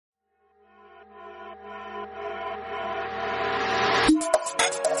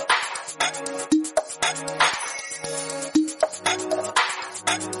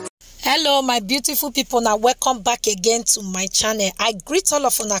Hello my beautiful people, now welcome back again to my channel. I greet all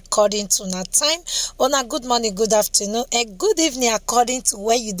of you according to na time, una good morning, good afternoon, and good evening according to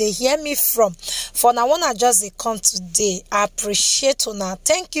where you dey hear me from. For now, wanna just dey come today. I appreciate una.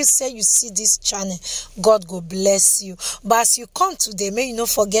 Thank you, say you see this channel. God go bless you. But as you come today, may you not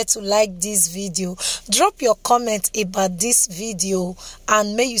forget to like this video, drop your comment about this video,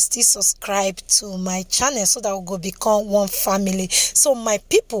 and may you still subscribe to my channel so that we go become one family. So my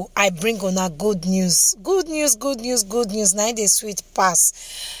people, I bring on a good news. Good news. Now the sweet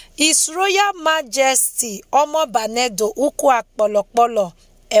pass. His Royal Majesty Omo Banedo Uku Akpolokpolo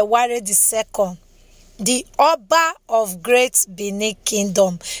Ewuare II, the Oba of Great Benin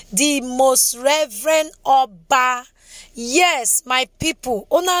Kingdom, the most Reverend Oba. Yes, my people,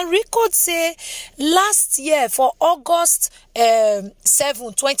 on a record say last year for August 7,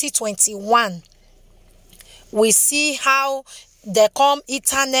 2021, we see how they come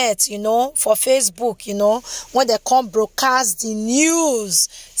internet, for Facebook, when they come broadcast the news,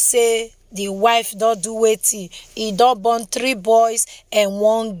 say the wife don't do wetin, he don't born 3 boys and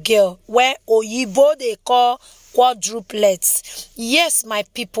 1 girl, where Oyibo they call quadruplets. Yes, my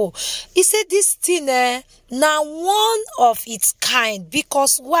people, he said this thing now one of its kind,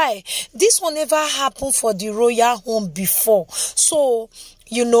 because why? This one never happened for the royal home before. So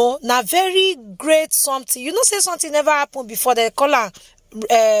na very great something. Say something never happened before, they call her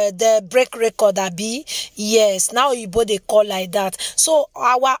the break record, abi. Yes, now you both they call like that. So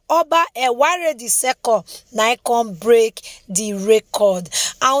our Oba Ewuare II now come break the record.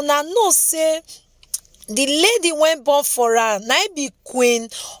 And una know say the lady went born for her now be Queen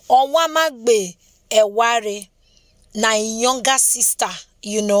Onwamagbe Ewuare, na younger sister,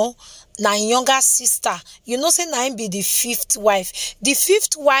 na younger sister. Say na be the 5th wife. The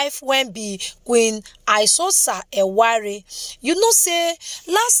 5th wife when be Queen Aisosa Ewuare. Say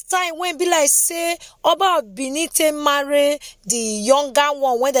last time when be like say Oba of Benin marry the younger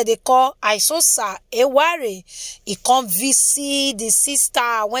one when they call Aisosa Ewuare, he come visit the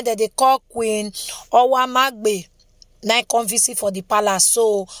sister when they call Queen Onwamagbe. Now come visit for the palace.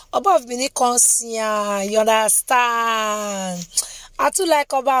 So Oba of Benin come see, you understand? I too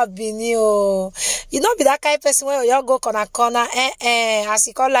like Oba of Benin. Oh, you know be that kind of person where you go corner as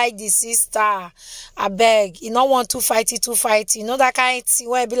you call like the sister. I beg, you don't want to fight it. That kind of thing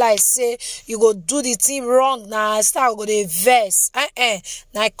where be like say you go do the thing wrong now. Start go the verse.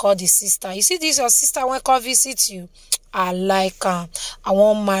 Now I call the sister. You see this your sister when come visit you. I like her. I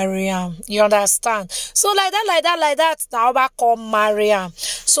won't marry him. You understand? So like that. Now Oba come marry him.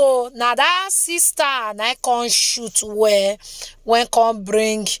 So now that sister and I can't shoot where when come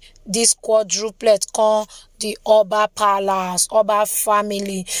bring this quadruplet come the Oba palace, Oba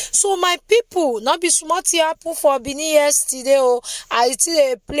family. So my people, not be smart happen for Benin yesterday. Oh, I see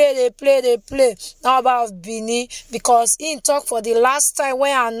they play. Now about Benin, because he talk for the last time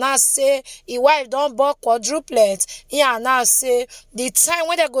when I now say his wife don't born quadruplet. He now say the time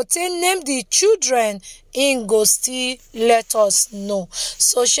when they go to name the children, in go still let us know.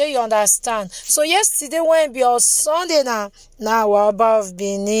 So sure you understand. So yesterday when be on Sunday now Oba of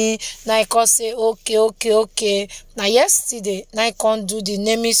Benin now I can say okay. Now yesterday now I can do the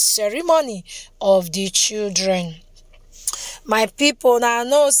naming ceremony of the children. My people now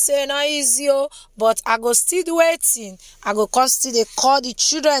know say not easy, but I go still waiting. I go constantly call the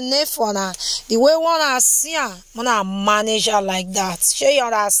children name for now. The way one I see her, wanna manage her like that. Sure you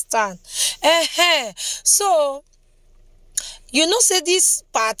understand? So say this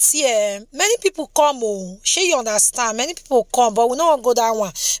party, many people come. Oh, sure you understand? Many people come, but we don't go that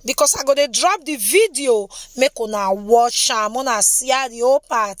one because I go to drop the video, make una watch am, una see how the whole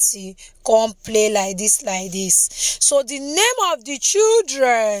party come play like this. So the name of the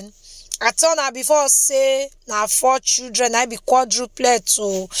children, I told her before say now 4 children, I be quadruplets.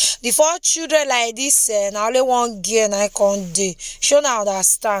 So the 4 children like this, now only 1 girl I can't do. Sure now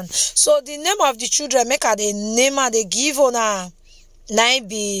understand. So the name of the children, make her the name and they give on her. Now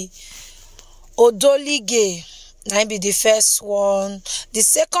be Odolige. Now be the first one. The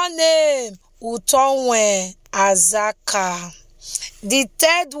second name Utonwe Azaka. The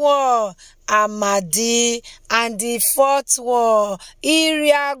 3rd one Amadi, and the 4th one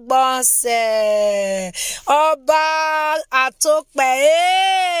Iriagbonse. Oba Atokpe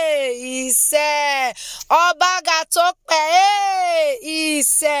Ise. Oba Gatokpe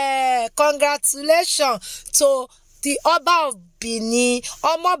Ise. Congratulations to the Oba of Benin,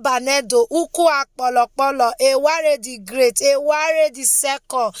 Omo Banedo, Uku Akpolopolo, Ewuare the Great, Ewuare the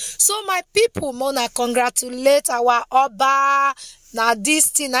Second. So my people, Mona, congratulate our Oba. Now this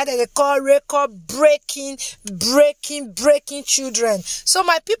thing now they call record breaking children. So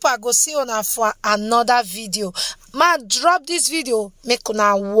my people, I go see una for another video. Man, drop this video, make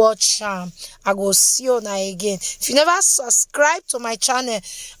una watch I go see una again. If you never subscribe to my channel,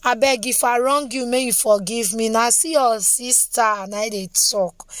 I beg, if I wrong you, may you forgive me. Now see your sister and I they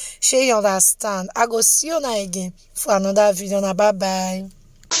talk. Share you understand. I go see una again for another video. Now bye bye.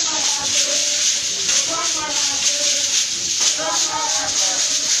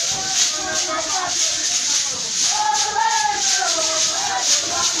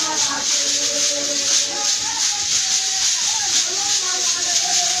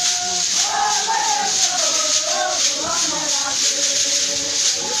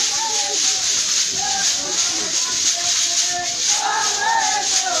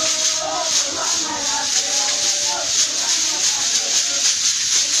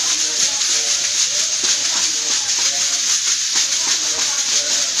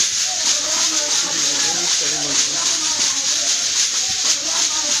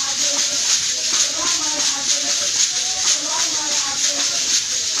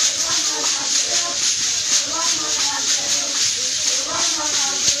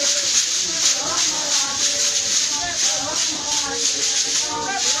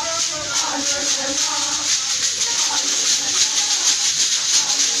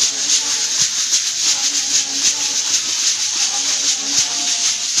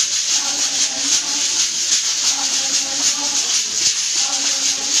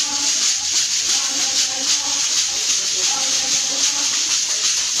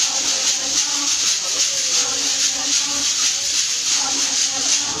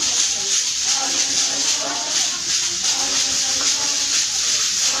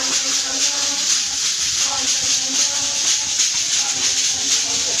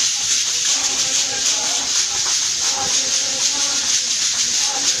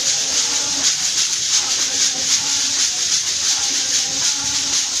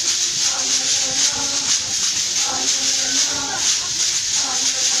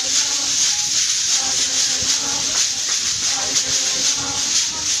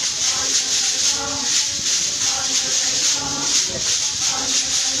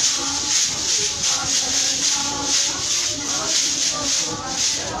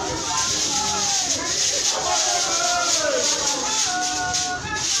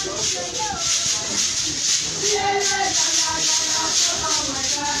 Thank you.